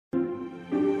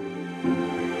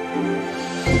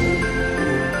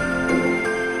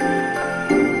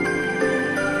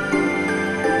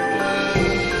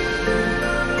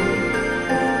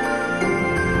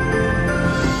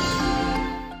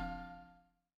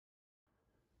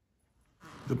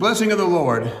The blessing of the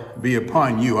Lord be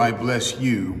upon you. I bless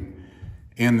you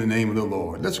in the name of the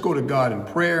Lord. Let's go to God in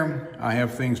prayer. I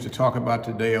have things to talk about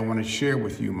today. I want to share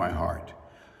with you my heart.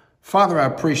 Father, I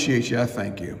appreciate you. I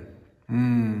thank you.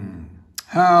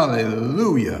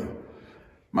 Hallelujah.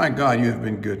 My God, you have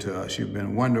been good to us. You've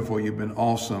been wonderful. You've been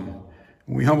awesome.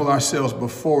 We humble ourselves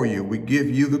before you. We give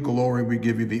you the glory. We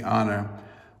give you the honor.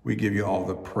 We give you all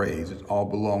the praise. It all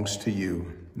belongs to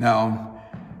you. Now,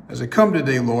 as I come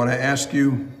today, Lord, I ask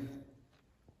you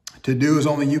to do as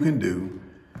only you can do.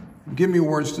 Give me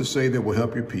words to say that will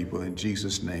help your people in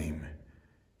Jesus' name.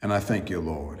 And I thank you,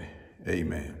 Lord.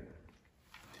 Amen.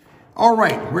 All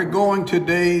right, we're going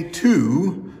today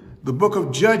to the book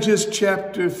of Judges,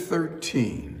 chapter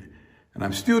 13. And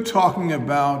I'm still talking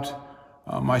about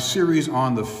my series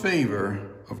on the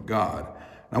favor of God.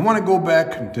 I want to go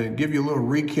back to give you a little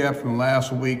recap from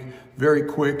last week, very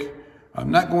quick. I'm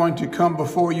not going to come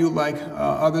before you like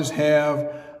others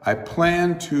have. I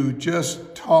plan to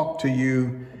just talk to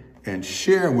you and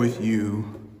share with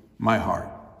you my heart.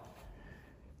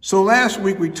 So last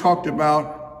week we talked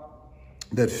about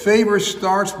that favor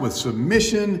starts with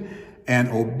submission and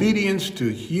obedience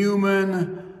to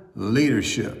human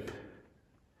leadership.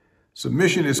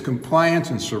 Submission is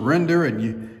compliance and surrender,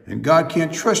 and God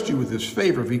can't trust you with his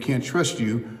favor if he can't trust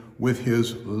you with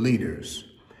his leaders.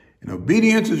 And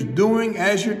obedience is doing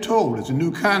as you're told. It's a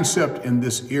new concept in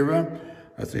this era.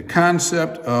 It's a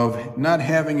concept of not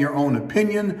having your own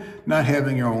opinion, not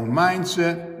having your own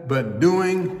mindset, but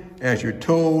doing as you're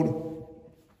told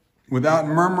without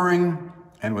murmuring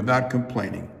and without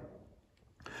complaining.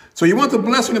 So you want the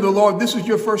blessing of the Lord. This is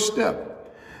your first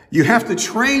step. You have to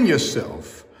train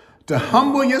yourself to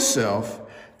humble yourself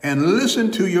and listen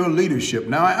to your leadership.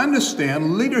 Now, I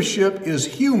understand leadership is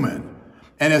human.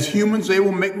 And as humans, they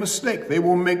will make mistakes. They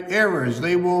will make errors.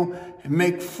 They will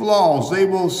make flaws. They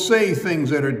will say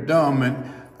things that are dumb.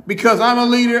 And because I'm a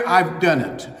leader, I've done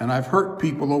it. And I've hurt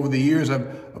people over the years. I've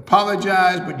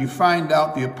apologized, but you find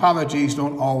out the apologies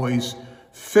don't always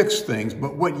fix things.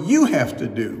 But what you have to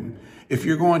do, if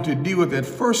you're going to deal with that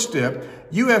first step,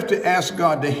 you have to ask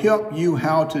God to help you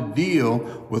how to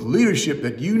deal with leadership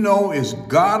that you know is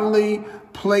godly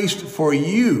placed for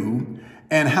you,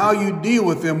 and how you deal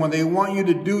with them when they want you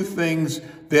to do things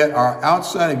that are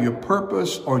outside of your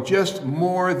purpose or just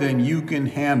more than you can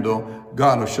handle.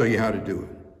 God will show you how to do it.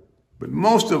 But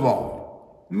most of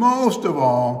all,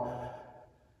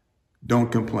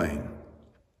 don't complain.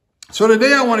 So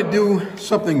today I want to do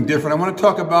something different. I want to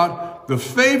talk about the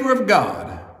favor of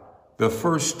God, the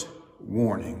first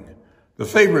warning. The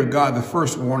favor of God, the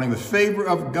first warning. The favor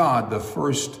of God, the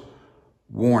first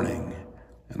warning.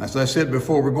 And as I said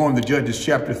before, we're going to Judges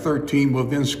chapter 13. We'll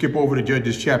then skip over to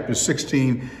Judges chapter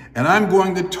 16. And I'm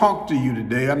going to talk to you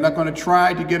today. I'm not going to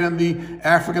try to get in the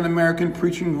African-American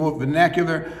preaching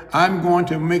vernacular. I'm going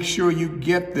to make sure you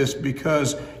get this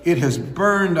because it has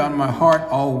burned on my heart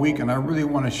all week. And I really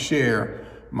want to share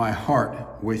my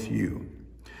heart with you.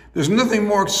 There's nothing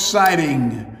more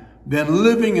exciting than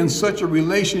living in such a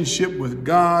relationship with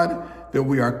God that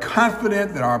we are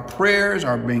confident that our prayers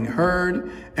are being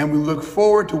heard, and we look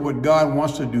forward to what God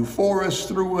wants to do for us,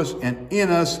 through us, and in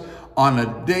us on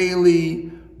a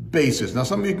daily basis. Now,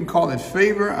 some of you can call it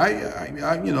favor.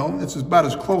 You know, it's about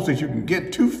as close as you can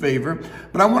get to favor.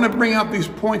 But I want to bring out these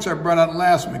points I brought out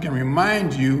last week and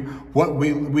remind you what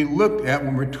we looked at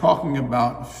when we're talking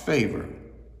about favor.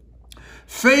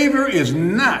 Favor is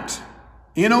not,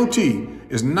 N-O-T,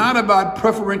 is not about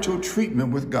preferential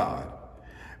treatment with God,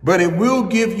 but it will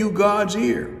give you God's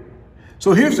ear.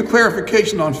 So here's the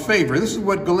clarification on favor. This is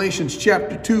what Galatians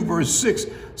chapter 2, verse 6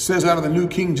 says out of the New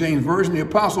King James Version. The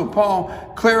Apostle Paul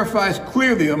clarifies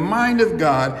clearly the mind of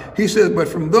God. He says, but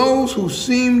from those who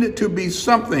seemed to be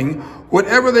something,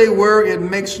 whatever they were, it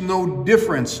makes no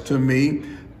difference to me.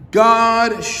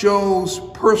 God shows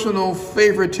personal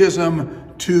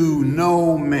favoritism to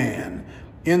no man.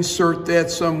 Insert that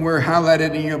somewhere, highlight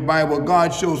it in your Bible.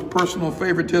 God shows personal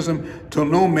favoritism to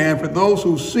no man. For those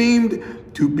who seemed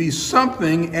to be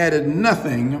something added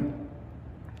nothing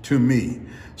to me.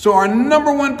 So our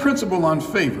number one principle on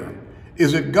favor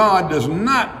is that God does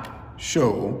not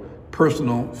show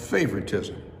personal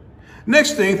favoritism.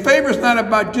 Next thing, favor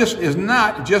is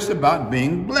not just about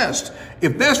being blessed.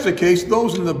 If that's the case,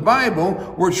 those in the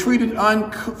Bible were treated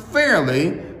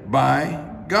unfairly by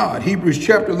God. Hebrews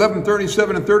chapter 11,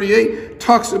 37 and 38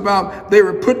 talks about they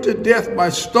were put to death by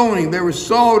stoning. They were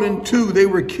sawed in two. They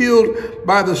were killed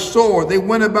by the sword. They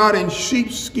went about in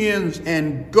sheepskins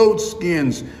and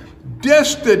goatskins,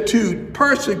 destitute,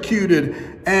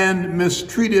 persecuted, and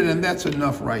mistreated. And that's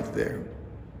enough right there.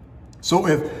 So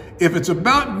If it's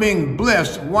about being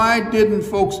blessed, why didn't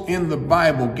folks in the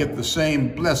Bible get the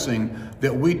same blessing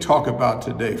that we talk about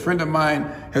today? A friend of mine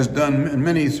has done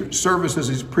many services.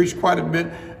 He's preached quite a bit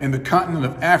in the continent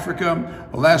of Africa.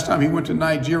 The last time he went to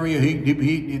Nigeria,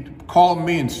 he called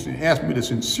me and asked me to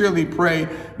sincerely pray.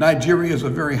 Nigeria is a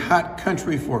very hot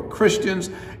country for Christians,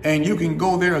 and you can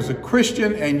go there as a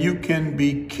Christian and you can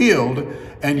be killed,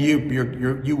 and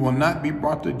you will not be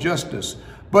brought to justice.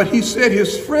 But he said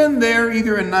his friend there,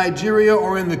 either in Nigeria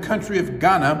or in the country of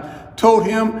Ghana, told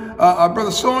him, Brother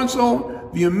so-and-so,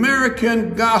 the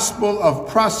American gospel of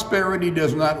prosperity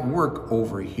does not work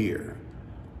over here.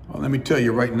 Well, let me tell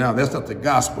you right now, that's not the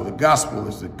gospel. The gospel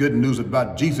is the good news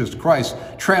about Jesus Christ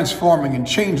transforming and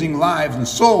changing lives and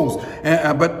souls.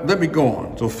 But let me go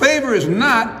on. So favor is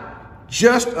not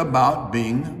just about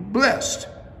being blessed.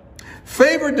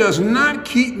 Favor does not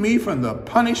keep me from the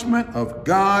punishment of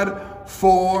God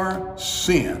for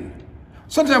sin.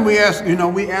 Sometimes we ask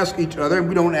each other,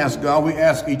 we don't ask God, we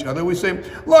ask each other. We say,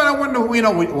 Lord, I wonder,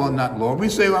 well, not Lord. We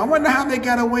say, well, I wonder how they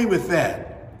got away with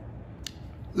that.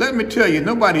 Let me tell you,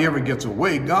 nobody ever gets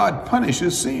away. God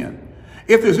punishes sin.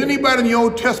 If there's anybody in the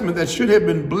Old Testament that should have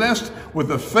been blessed with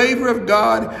the favor of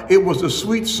God, it was the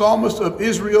sweet psalmist of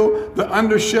Israel, the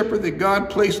under shepherd that God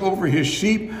placed over his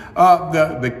sheep,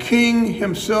 the king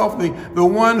himself, the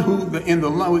one who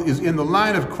is in the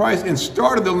line of Christ and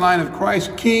started the line of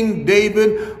Christ, King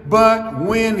David. But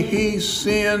when he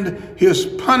sinned, his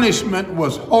punishment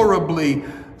was horribly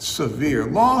severe.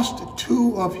 Lost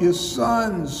 2 of his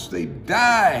sons. They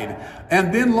died.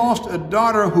 And then lost a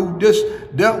daughter who just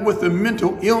dealt with the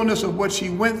mental illness of what she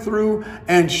went through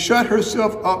and shut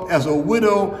herself up as a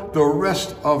widow the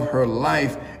rest of her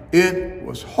life. It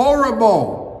was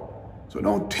horrible. So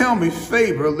don't tell me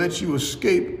favor lets you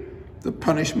escape the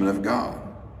punishment of God.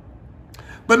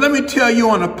 But let me tell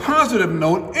you on a positive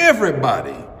note,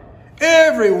 everybody,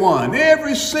 everyone,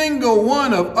 every single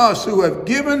one of us who have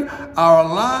given our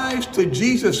lives to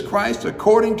Jesus Christ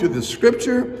according to the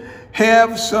scripture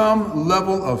have some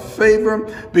level of favor,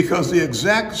 because the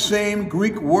exact same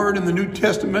Greek word in the New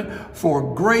Testament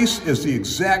for grace is the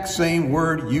exact same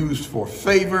word used for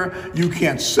favor. You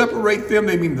can't separate them.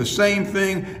 They mean the same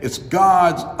thing. It's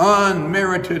God's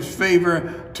unmerited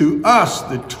favor to us,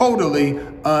 the totally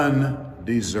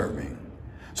undeserving.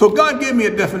 So God gave me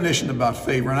a definition about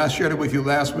favor, and I shared it with you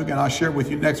last week, and I'll share it with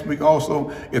you next week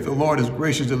also, if the Lord is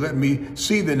gracious to let me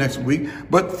see the next week.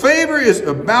 But favor is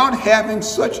about having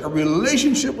such a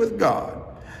relationship with God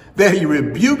that he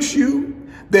rebukes you,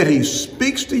 that he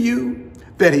speaks to you,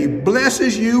 that he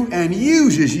blesses you and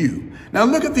uses you. Now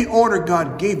look at the order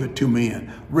God gave it to me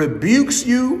in. Rebukes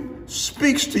you,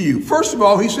 speaks to you. First of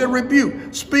all, he said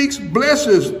rebuke, speaks,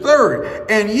 blesses, third,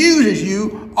 and uses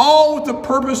you, all with the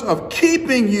purpose of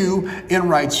keeping you in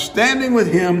right standing with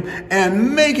him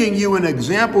and making you an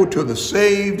example to the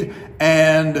saved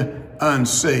and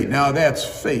unsaved. Now that's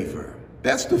favor.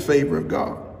 That's the favor of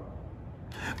God.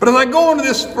 But as I go into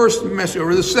this first message,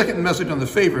 or the second message on the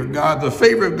favor of God,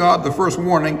 the first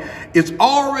warning, it's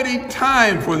already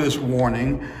time for this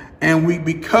warning, and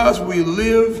because we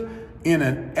live in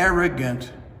an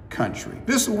arrogant country.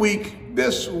 This week,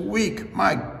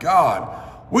 my God,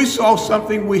 we saw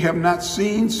something we have not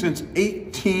seen since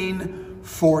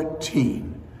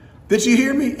 1814. Did you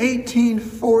hear me?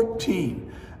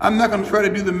 1814. I'm not going to try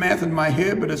to do the math in my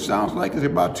head, but it sounds like it's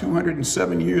about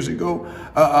 207 years ago.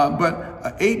 But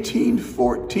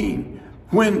 1814,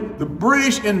 when the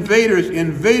British invaders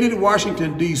invaded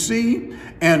Washington, D.C.,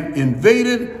 and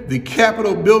invaded the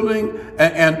Capitol building.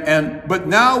 But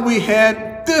now we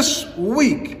had this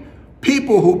week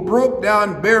people who broke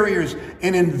down barriers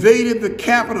and invaded the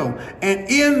Capitol. And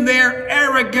in their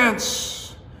arrogance,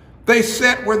 they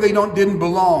sat where they didn't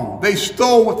belong. They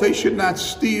stole what they should not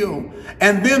steal.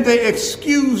 And then they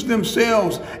excused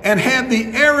themselves and had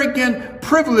the arrogant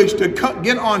privilege to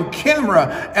get on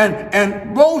camera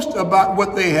and boast about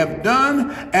what they have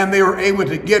done. And they were able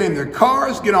to get in their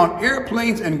cars, get on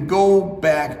airplanes, and go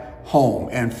back home.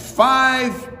 And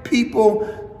 5 people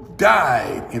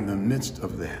died in the midst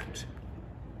of that.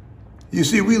 You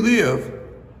see, we live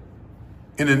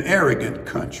in an arrogant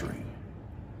country.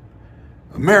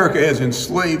 America has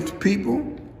enslaved people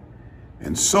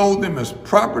and sold them as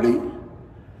property.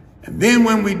 And then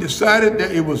when we decided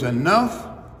that it was enough,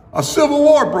 a civil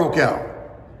war broke out.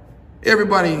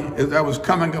 Everybody, as I was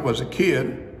coming up as a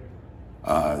kid,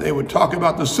 they would talk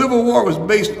about the Civil War was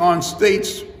based on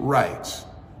states' rights.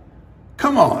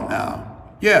 Come on now.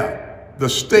 Yeah, the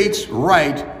state's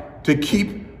right to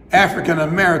keep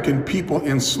African-American people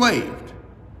enslaved.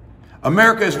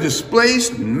 America has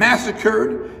displaced,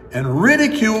 massacred, and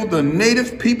ridiculed the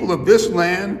native people of this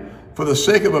land for the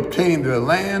sake of obtaining their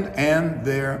land and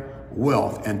their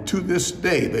wealth. And to this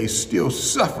day, they still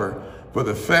suffer for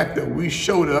the fact that we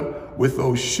showed up with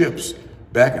those ships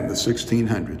back in the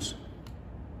 1600s.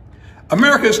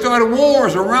 America has started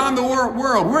wars around the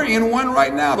world. We're in one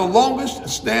right now, the longest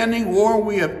standing war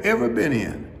we have ever been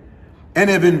in, and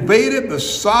have invaded the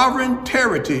sovereign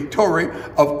territory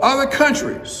of other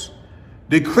countries,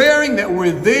 declaring that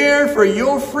we're there for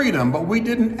your freedom, but we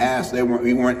didn't ask.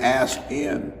 We weren't asked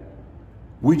in.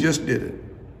 We just did it.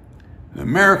 And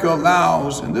America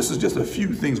allows, and this is just a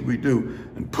few things we do,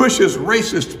 and pushes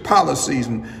racist policies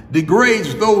and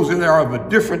degrades those that are of a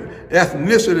different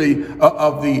ethnicity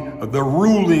of the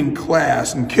ruling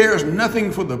class, and cares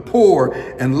nothing for the poor,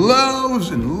 and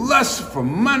loves and lusts for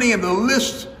money, and the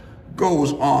list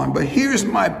goes on. But here's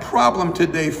my problem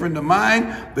today, friend of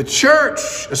mine. The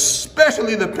church,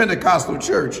 especially the Pentecostal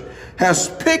church, has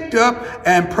picked up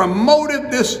and promoted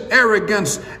this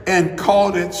arrogance and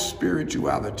called it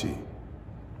spirituality.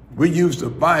 We use the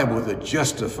Bible to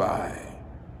justify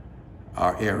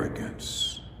our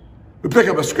arrogance. We pick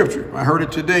up a scripture. I heard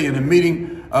it today in a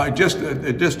meeting just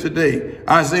today.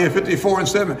 Isaiah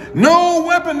 54:7. No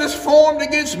weapon that's formed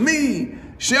against me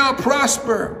shall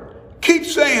prosper. Keep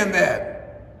saying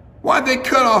that. Why'd they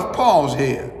cut off Paul's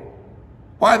head?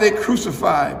 Why'd they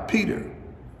crucify Peter?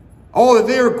 Oh, that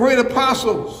they were great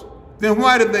apostles. Then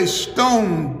why did they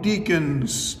stone Deacon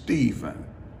Stephen?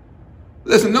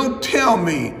 Listen, don't tell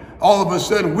me all of a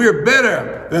sudden we're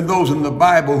better than those in the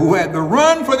Bible who had to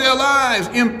run for their lives,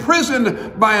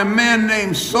 imprisoned by a man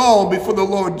named Saul before the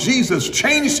Lord Jesus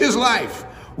changed his life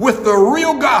with the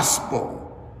real gospel.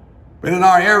 But in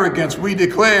our arrogance, we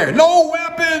declare, no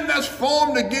weapon that's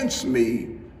formed against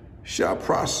me shall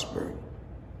prosper.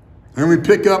 And we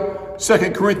pick up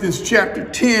 2 Corinthians chapter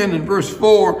 10 and verse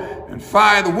 4 and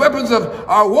 5. The weapons of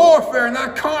our warfare are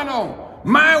not carnal.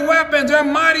 My weapons are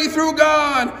mighty through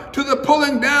God to the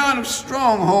pulling down of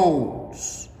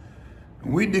strongholds.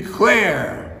 And we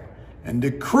declare and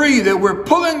decree that we're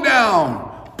pulling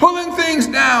things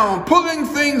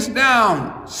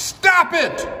down. Stop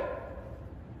it.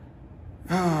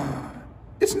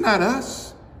 It's not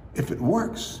us if it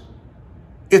works.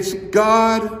 It's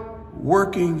God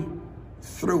working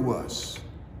through us.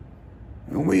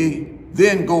 And we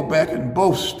then go back and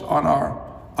boast on our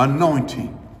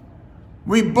anointing.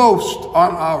 We boast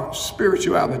on our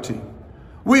spirituality.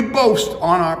 We boast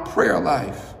on our prayer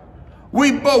life.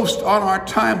 We boast on our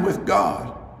time with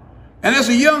God. And as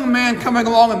a young man coming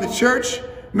along in the church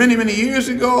many, many years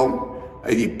ago,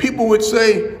 people would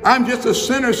say, I'm just a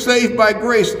sinner saved by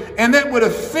grace. And that would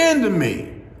offend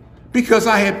me because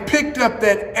I had picked up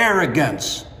that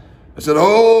arrogance. I said,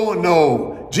 oh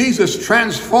no, Jesus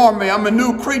transformed me. I'm a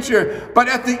new creature. But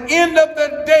at the end of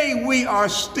the day, we are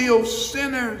still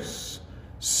sinners,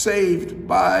 saved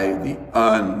by the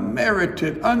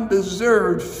unmerited,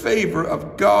 undeserved favor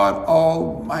of God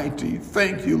Almighty.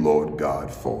 Thank you, Lord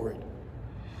God, for it.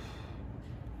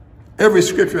 Every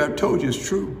scripture I've told you is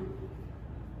true.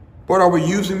 But are we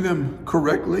using them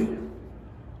correctly?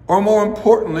 Or more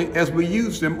importantly, as we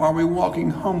use them, are we walking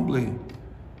humbly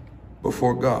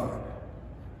before God?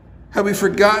 Have we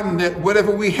forgotten that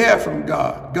whatever we have from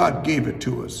God, God gave it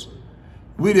to us?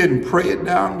 We didn't pray it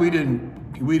down. We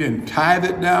didn't tithe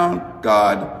it down.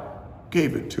 God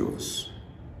gave it to us.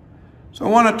 So I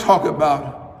want to talk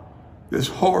about this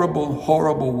horrible,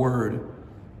 horrible word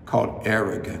called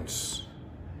arrogance.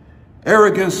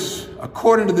 Arrogance,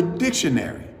 according to the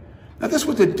dictionary. Now, this is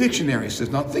what the dictionary says.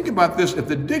 Now, think about this. If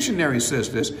the dictionary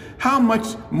says this, how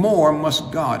much more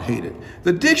must God hate it?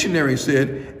 The dictionary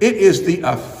said it is the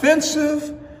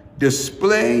offensive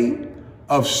display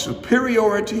of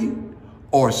superiority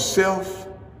or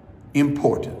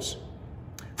self-importance.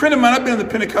 Friend of mine, I've been in the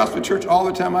Pentecostal church all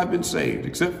the time I've been saved,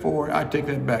 except for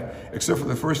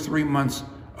the first 3 months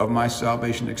of my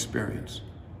salvation experience.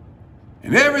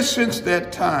 And ever since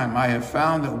that time, I have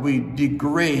found that we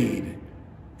degrade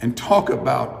and talk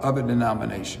about other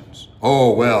denominations.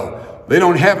 Oh, well, they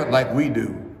don't have it like we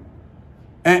do.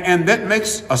 And that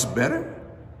makes us better.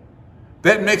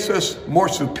 That makes us more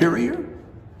superior.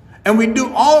 And we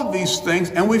do all of these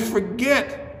things and we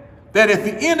forget that at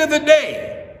the end of the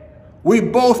day, we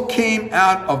both came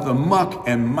out of the muck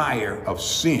and mire of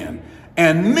sin.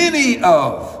 And many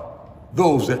of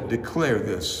those that declare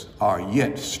this are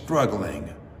yet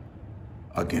struggling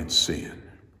against sin.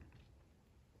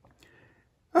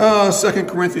 2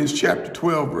 Corinthians chapter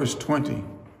 12, verse 20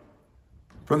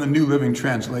 from the New Living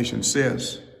Translation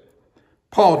says,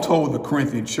 Paul told the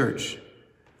Corinthian church,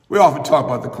 we often talk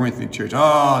about the Corinthian church.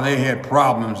 Oh, they had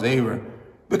problems.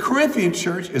 The Corinthian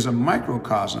church is a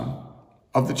microcosm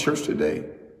of the church today.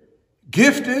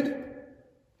 gifted,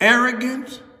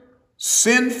 arrogant,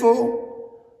 sinful,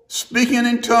 speaking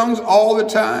in tongues all the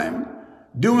time,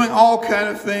 doing all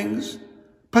kinds of things.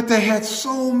 But they had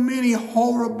so many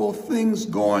horrible things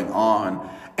going on,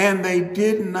 and they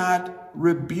did not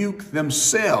rebuke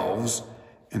themselves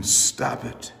and stop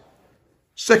it.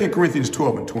 2 Corinthians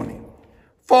 12 and 20.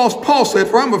 Paul said,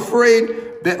 for I'm afraid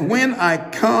that when I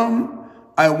come,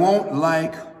 I won't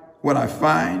like what I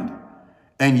find,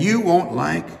 and you won't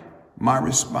like my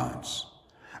response.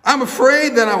 I'm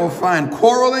afraid that I will find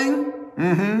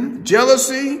quarreling,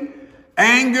 jealousy,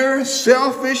 anger,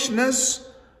 selfishness,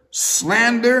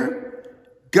 slander,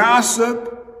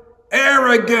 gossip,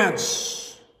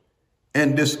 arrogance,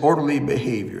 and disorderly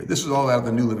behavior. This is all out of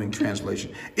the New Living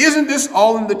Translation. Isn't this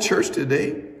all in the church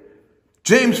today?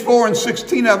 James 4 and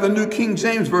 16 out of the New King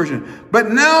James Version.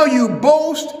 But now you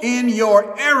boast in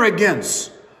your arrogance.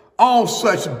 All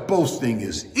such boasting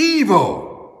is evil.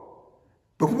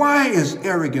 But why is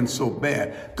arrogance so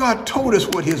bad? God told us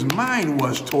what his mind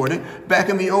was toward it back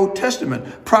in the Old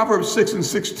Testament. Proverbs 6 and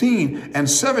 16 and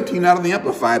 17 out of the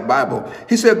Amplified Bible.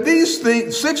 He said, these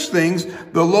things, 6 things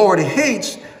the Lord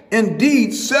hates.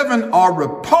 Indeed, 7 are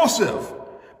repulsive.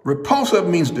 Repulsive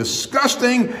means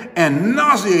disgusting and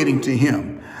nauseating to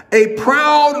him. A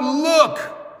proud look,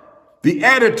 the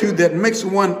attitude that makes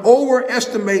one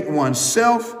overestimate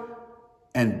oneself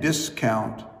and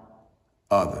discount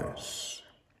others.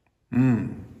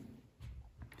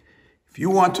 If you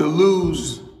want to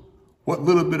lose what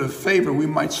little bit of favor we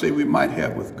might say we might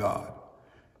have with God,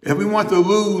 if we want to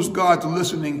lose God's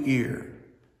listening ear,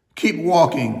 keep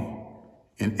walking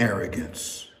in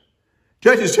arrogance.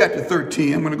 Judges chapter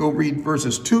 13, I'm going to go read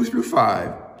verses 2 through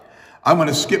 5. I'm going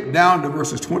to skip down to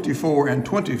verses 24 and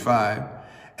 25,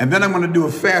 and then I'm going to do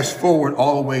a fast forward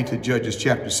all the way to Judges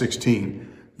chapter 16,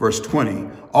 verse 20,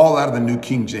 all out of the New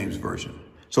King James Version.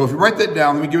 So if you write that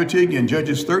down, let me give it to you again.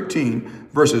 Judges 13,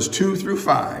 verses 2 through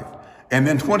 5, and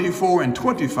then 24 and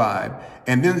 25,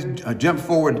 and then jump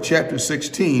forward to chapter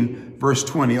 16, verse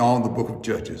 20, all in the book of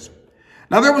Judges.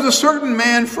 Now there was a certain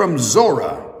man from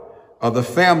Zorah of the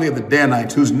family of the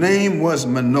Danites, whose name was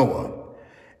Manoah,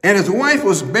 and his wife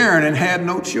was barren and had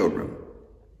no children.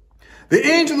 The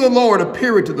angel of the Lord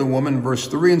appeared to the woman, verse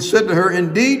 3, and said to her,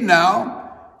 indeed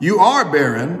now you are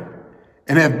barren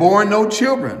and have borne no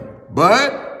children,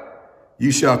 but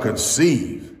you shall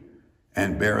conceive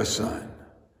and bear a son.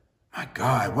 My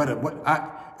God,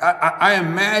 I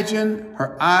imagine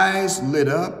her eyes lit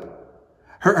up,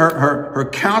 her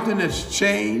countenance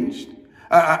changed.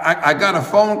 I got a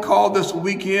phone call this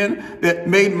weekend that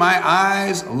made my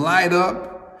eyes light up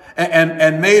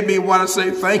and made me want to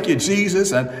say, thank you,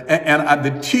 Jesus. And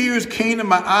the tears came to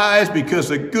my eyes because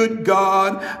the good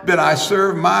God that I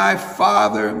serve, my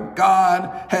Father,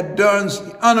 God, had done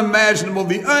the unimaginable,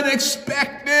 the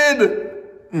unexpected.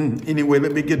 Anyway,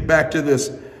 let me get back to this.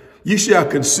 You shall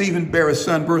conceive and bear a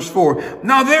son, verse 4.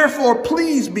 Now, therefore,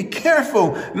 please be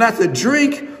careful not to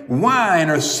drink wine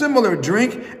or similar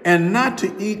drink and not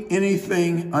to eat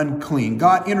anything unclean.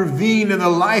 God intervened in the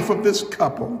life of this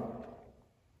couple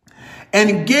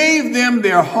and gave them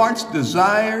their heart's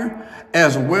desire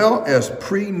as well as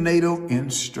prenatal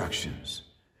instructions.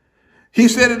 He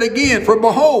said it again, for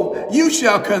behold, you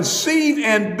shall conceive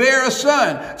and bear a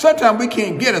son. Sometimes we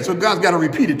can't get it, so God's got to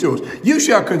repeat it to us. You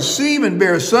shall conceive and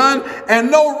bear a son,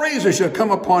 and no razor shall come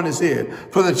upon his head.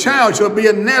 For the child shall be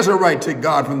a Nazarite to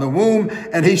God from the womb,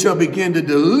 and he shall begin to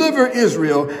deliver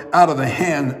Israel out of the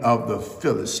hand of the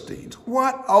Philistines.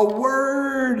 What a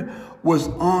word was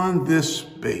on this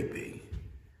baby.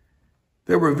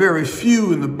 There were very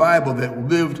few in the Bible that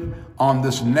lived on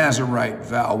this Nazarite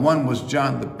vow. One was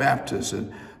John the Baptist,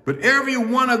 but every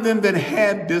one of them that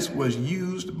had this was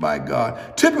used by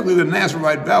God. Typically, the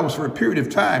Nazarite vow was for a period of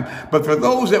time, but for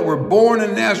those that were born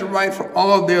in Nazarite for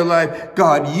all of their life,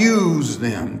 God used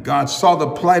them. God saw the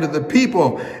plight of the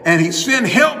people, and he sent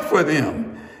help for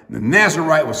them. The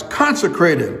Nazarite was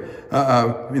consecrated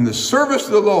in the service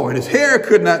of the Lord. His hair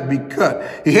could not be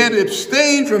cut. He had to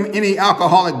abstain from any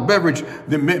alcoholic beverage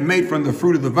that made from the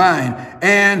fruit of the vine,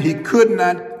 and he could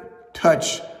not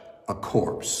touch a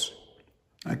corpse.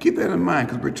 Now keep that in mind,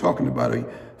 because we're talking about a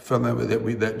fellow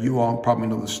that you all probably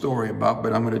know the story about,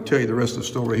 but I'm going to tell you the rest of the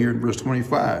story here in verse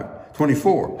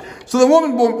 24. So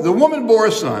the woman bore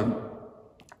a son.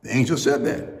 The angel said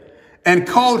that, and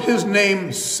called his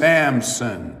name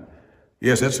Samson.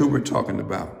 Yes, that's who we're talking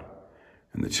about.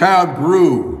 And the child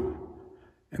grew,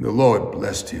 and the Lord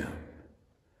blessed him.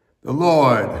 The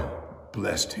Lord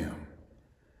blessed him.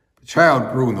 The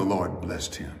child grew, and the Lord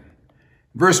blessed him.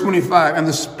 Verse 25, and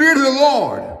the Spirit of the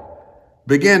Lord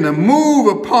began to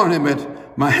move upon him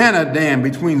Mahanadan,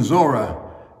 between Zorah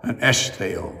and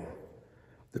Eshtaol.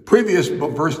 The previous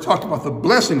verse talked about the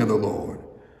blessing of the Lord,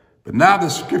 but now the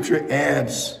scripture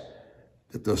adds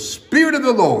that the Spirit of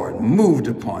the Lord moved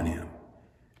upon him.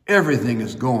 Everything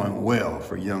is going well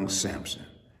for young Samson.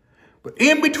 But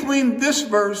in between this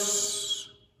verse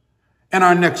and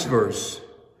our next verse,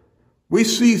 we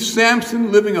see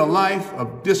Samson living a life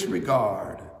of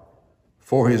disregard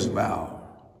for his vow.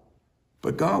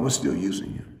 But God was still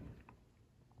using him.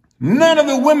 None of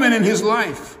the women in his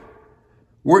life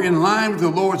were in line with the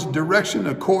Lord's direction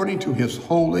according to his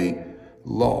holy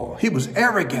law. He was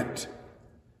arrogant.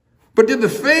 But did the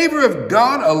favor of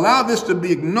God allow this to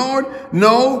be ignored?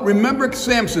 No. Remember,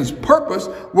 Samson's purpose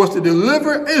was to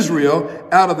deliver Israel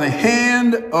out of the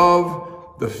hand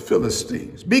of the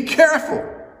Philistines. Be careful.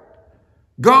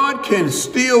 God can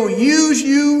still use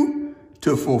you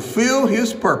to fulfill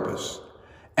his purpose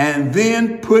and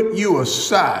then put you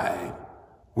aside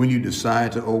when you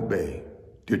decide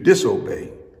to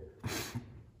disobey.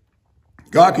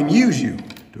 God can use you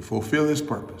to fulfill his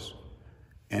purpose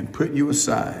and put you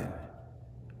aside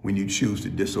when you choose to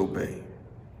disobey.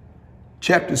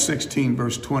 Chapter 16,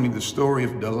 verse 20, the story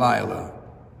of Delilah,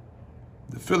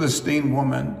 the Philistine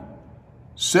woman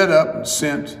set up and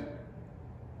sent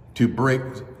to break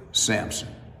Samson.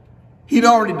 He'd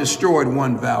already destroyed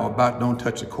one vow about don't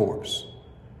touch a corpse.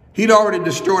 He'd already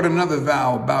destroyed another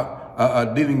vow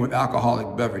about dealing with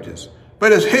alcoholic beverages,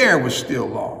 but his hair was still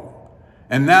long.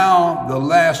 And now the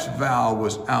last vow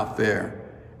was out there.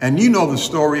 And you know the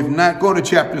story. If not, go to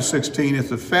chapter 16.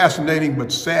 It's a fascinating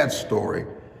but sad story.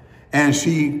 And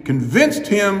she convinced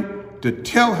him to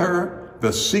tell her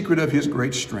the secret of his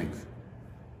great strength.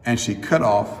 And she cut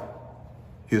off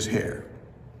his hair.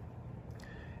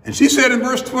 And she said in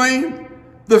verse 20,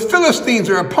 the Philistines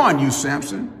are upon you,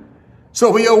 Samson.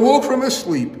 So he awoke from his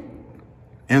sleep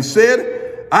and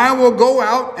said, I will go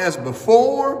out as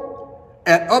before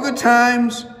at other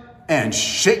times and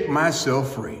shake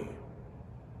myself free.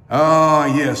 Ah,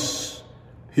 yes.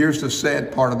 Here's the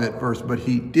sad part of that verse. But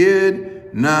he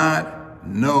did not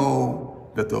know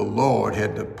that the Lord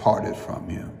had departed from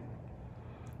him.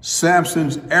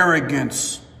 Samson's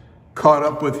arrogance caught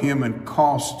up with him and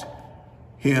cost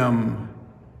him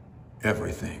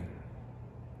everything.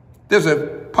 There's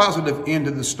a positive end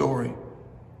to the story.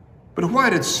 But why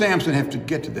did Samson have to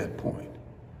get to that point?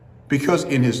 Because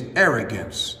in his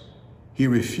arrogance, he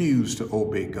refused to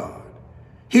obey God.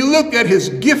 He looked at his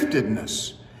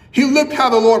giftedness. He looked how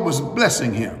the Lord was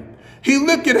blessing him. He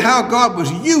looked at how God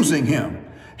was using him.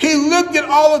 He looked at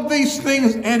all of these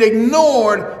things and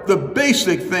ignored the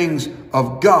basic things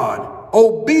of God.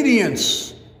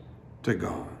 Obedience to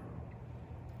God.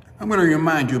 I'm going to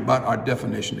remind you about our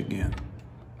definition again.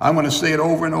 I'm going to say it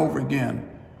over and over again.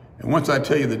 And once I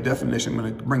tell you the definition, I'm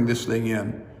going to bring this thing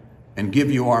in and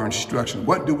give you our instruction.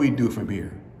 What do we do from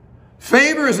here?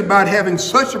 Favor is about having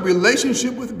such a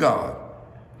relationship with God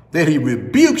that he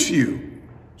rebukes you,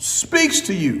 speaks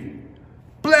to you,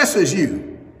 blesses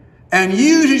you, and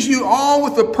uses you all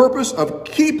with the purpose of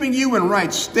keeping you in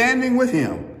right standing with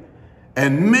him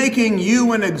and making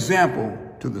you an example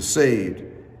to the saved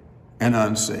and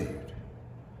unsaved.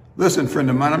 Listen, friend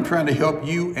of mine, I'm trying to help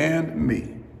you and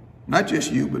me. Not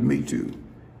just you, but me too.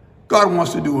 God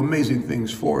wants to do amazing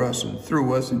things for us and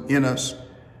through us and in us,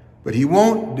 but he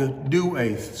won't do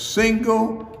a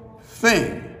single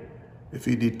thing if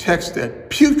he detects that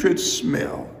putrid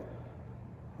smell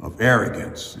of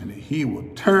arrogance, and he will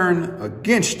turn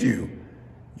against you.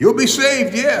 You'll be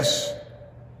saved, yes,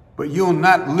 but you'll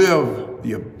not live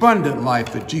the abundant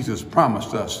life that Jesus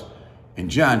promised us in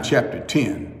John chapter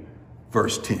 10,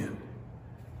 verse 10.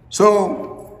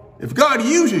 So if God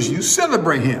uses you,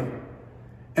 celebrate him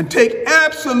and take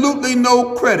absolutely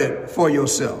no credit for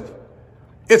yourself.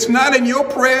 It's not in your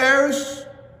prayers.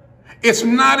 It's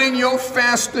not in your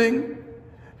fasting.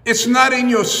 It's not in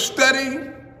your study.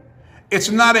 It's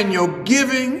not in your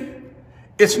giving.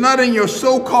 It's not in your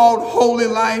so-called holy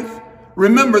life.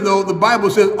 Remember, though, the Bible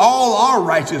says all our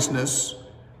righteousness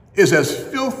is as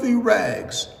filthy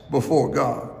rags before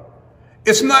God.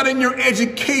 It's not in your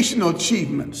educational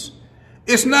achievements.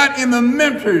 It's not in the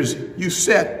mentors you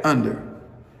sat under.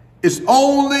 It's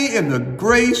only in the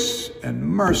grace and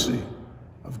mercy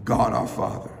of God our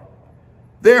Father.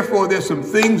 Therefore, there's some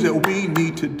things that we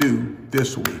need to do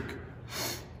this week.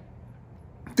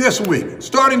 This week,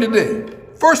 starting today.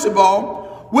 First of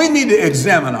all, we need to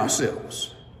examine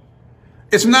ourselves.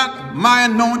 It's not my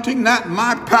anointing, not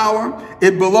my power.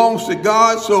 It belongs to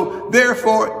God. So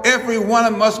therefore, every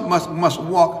one of us must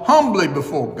walk humbly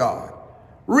before God,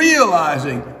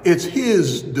 realizing it's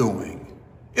his doing.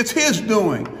 It's his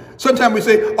doing. Sometimes we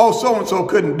say, oh, so-and-so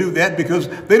couldn't do that because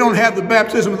they don't have the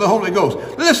baptism of the Holy Ghost.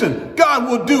 Listen, God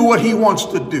will do what he wants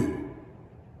to do.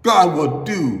 God will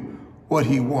do what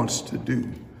he wants to do.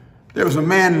 There was a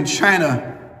man in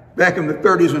China back in the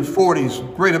 30s and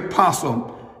 40s, great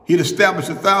apostle. He'd established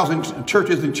 1,000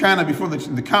 churches in China before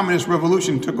the communist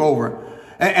revolution took over.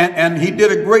 And he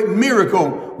did a great miracle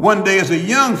one day as a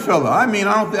young fella. I mean,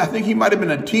 I think he might have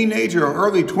been a teenager or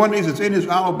early 20s. It's in his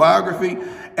autobiography.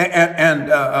 And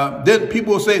then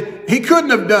people will say, he couldn't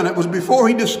have done it. It was before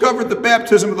he discovered the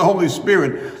baptism of the Holy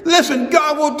Spirit. Listen,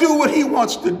 God will do what he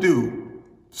wants to do.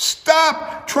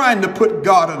 Stop trying to put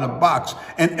God in a box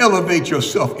and elevate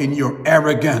yourself in your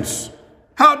arrogance.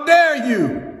 How dare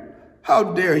you?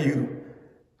 How dare you?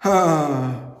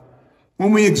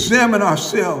 When we examine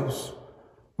ourselves,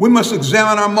 we must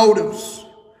examine our motives.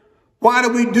 Why do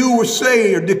we do or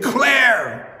say or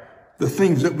declare the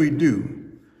things that we do?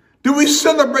 Do we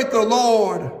celebrate the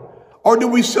Lord, or do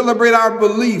we celebrate our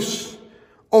beliefs,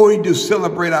 or we do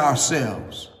celebrate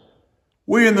ourselves?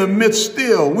 We're in the midst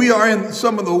still. We are in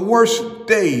some of the worst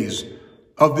days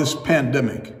of this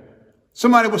pandemic.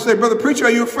 Somebody will say, Brother Preacher,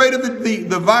 are you afraid of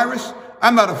the virus?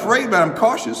 I'm not afraid, but I'm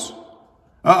cautious.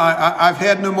 I've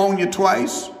had pneumonia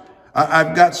twice.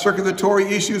 I've got circulatory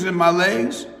issues in my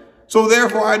legs. So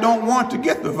therefore, I don't want to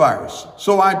get the virus.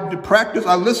 So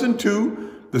I listen to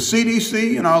the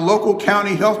CDC and our local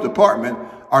county health department,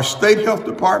 our state health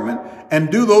department,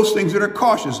 and do those things that are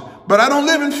cautious. But I don't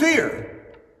live in fear.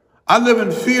 I live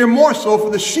in fear more so for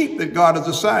the sheep that God has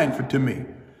assigned to me,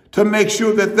 to make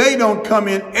sure that they don't come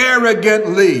in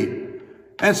arrogantly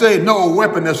and say, no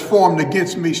weapon that's formed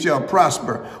against me shall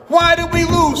prosper. Why did we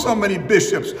lose so many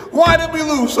bishops? Why did we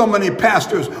lose so many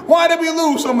pastors? Why did we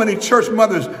lose so many church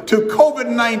mothers to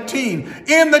COVID-19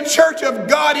 in the church of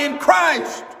God in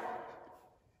Christ?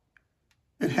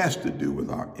 It has to do with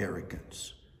our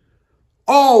arrogance.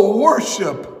 All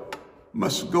worship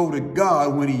must go to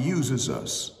God when he uses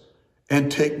us, and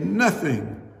take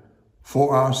nothing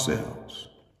for ourselves.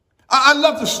 I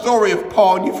love the story of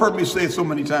Paul, and you've heard me say it so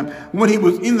many times, when he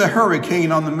was in the hurricane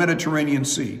on the Mediterranean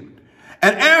Sea.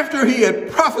 And after he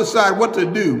had prophesied what to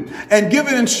do and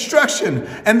given instruction,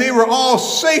 and they were all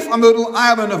safe on the little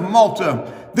island of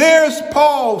Malta, there's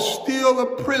Paul still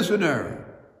a prisoner,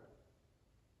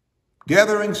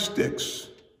 gathering sticks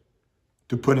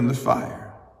to put in the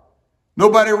fire.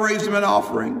 Nobody raised him an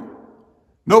offering.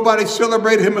 Nobody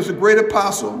celebrated him as a great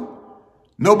apostle.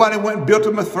 Nobody went and built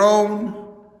him a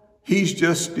throne. He's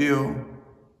just still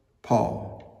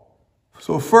Paul.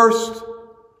 So first,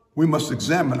 we must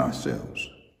examine ourselves.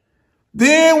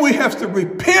 Then we have to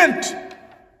repent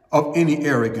of any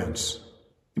arrogance.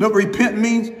 You know what repent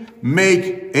means?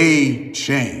 Make a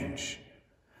change.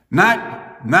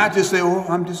 Not just say, oh,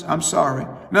 I'm sorry.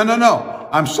 No.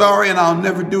 I'm sorry and I'll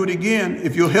never do it again.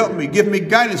 If you'll help me, give me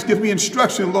guidance, give me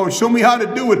instruction, Lord. Show me how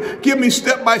to do it. Give me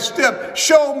step by step.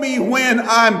 Show me when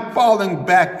I'm falling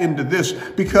back into this,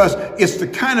 because it's the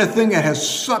kind of thing that has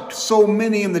sucked so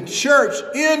many in the church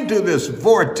into this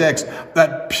vortex,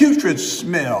 that putrid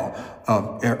smell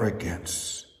of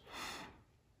arrogance.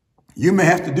 You may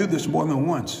have to do this more than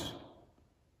once.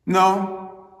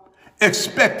 No,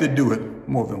 expect to do it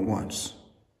more than once.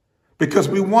 Because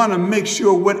we want to make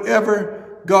sure whatever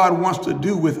God wants to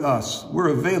do with us, we're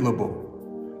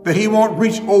available. That he won't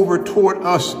reach over toward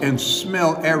us and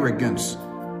smell arrogance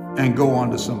and go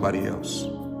on to somebody else.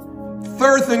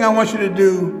 Third thing I want you to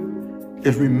do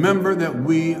is remember that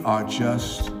we are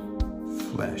just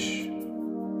flesh,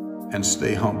 and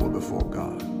stay humble before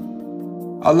God.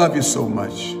 I love you so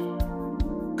much.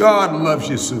 God loves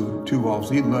you too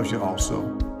also. He loves you also.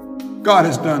 God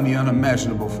has done the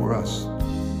unimaginable for us.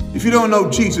 If you don't know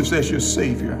Jesus as your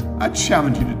Savior, I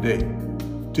challenge you today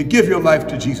to give your life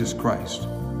to Jesus Christ.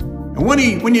 And when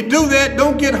you do that,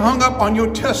 don't get hung up on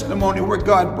your testimony where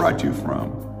God brought you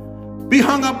from. Be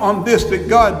hung up on this, that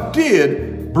God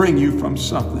did bring you from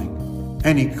something,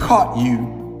 and he caught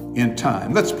you in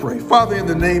time. Let's pray. Father, in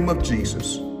the name of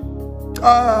Jesus.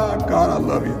 God, I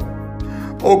love you.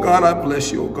 Oh, God, I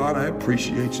bless you. Oh, God, I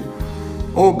appreciate you.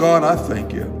 Oh, God, I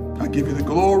thank you. I give you the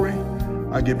glory.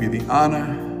 I give you the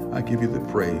honor. I give you the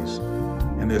praise,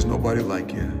 and there's nobody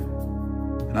like you.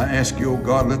 And I ask you, oh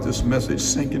God, let this message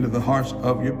sink into the hearts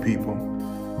of your people.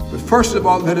 But first of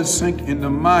all, let it sink into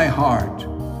my heart.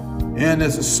 And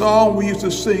as the song we used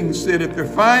to sing said, if you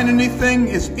find anything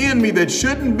is in me that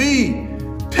shouldn't be,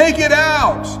 take it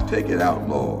out. Take it out,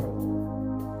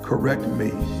 Lord. Correct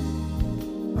me.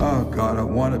 Oh God, I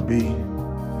want to be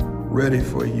ready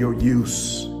for your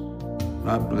use.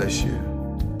 I bless you.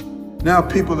 Now,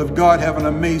 people of God, have an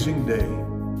amazing day.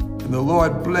 And And the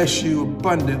Lord bless you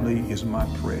abundantly is my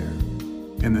prayer.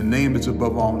 In the name that's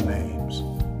above all names,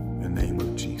 in the name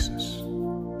of Jesus.